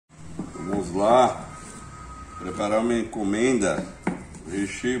Vamos lá preparar uma encomenda,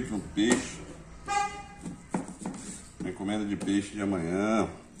 recheio para o peixe, uma encomenda de peixe de amanhã,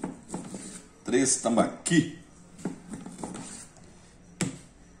 3 tambaqui.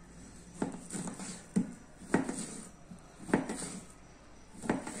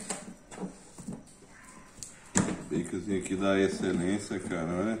 Baconzinho aqui da excelência, cara,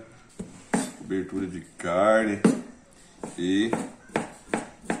 olha. Cobertura de carne e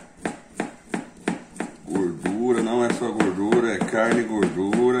gordura, não é só gordura, é carne e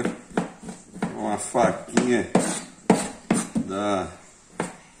gordura. Uma faquinha da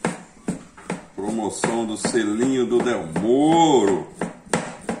promoção do selinho do Del Moro.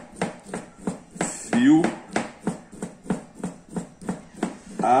 Fio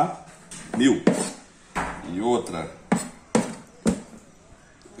a 1000. E outra,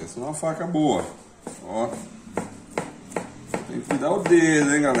 essa é uma faca boa, ó. Tem que cuidar o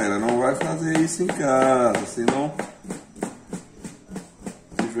dedo, hein, galera? Não vai fazer isso em casa, senão,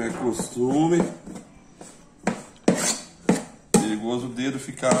 se tiver costume, perigoso o dedo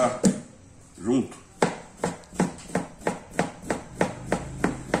ficar junto.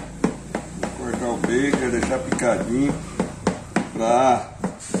 Vou cortar o bacon, deixar picadinho pra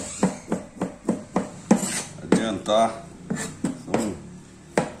adiantar. São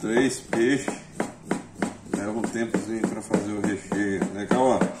 3 peixes, leva um tempozinho para fazer o recheio, né,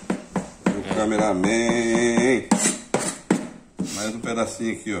 Cauã? Meu cameraman. Mais um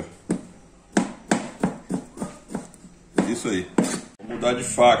pedacinho aqui, ó. Isso aí. Vou mudar de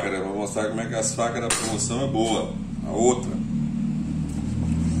faca, né? Vou mostrar como é que as facas da promoção é boa. A outra,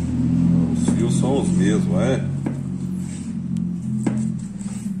 os fios são os mesmos, é?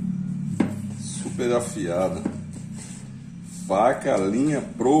 Super afiada. Faca linha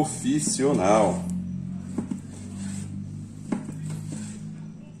profissional.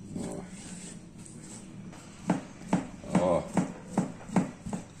 Ó,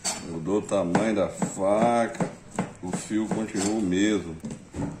 mudou o tamanho da faca, o fio continua o mesmo.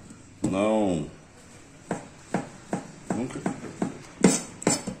 Não, nunca.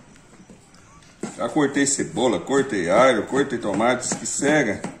 Já cortei cebola, cortei alho, cortei tomates, que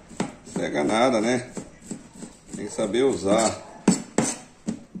cega nada, né? Tem que saber usar.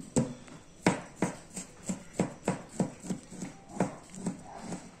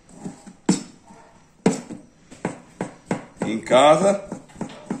 Em casa,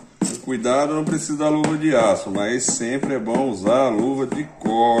 cuidado, não precisa da luva de aço, mas sempre é bom usar a luva de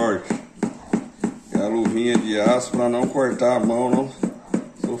corte. É a luvinha de aço para não cortar a mão, não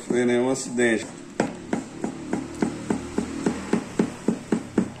sofrer nenhum acidente.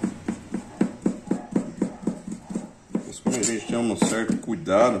 Como a gente tem um certo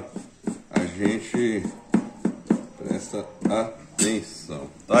cuidado, a gente presta atenção.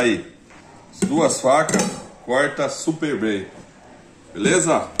 Tá aí, as 2 facas, corta super bem,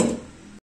 beleza?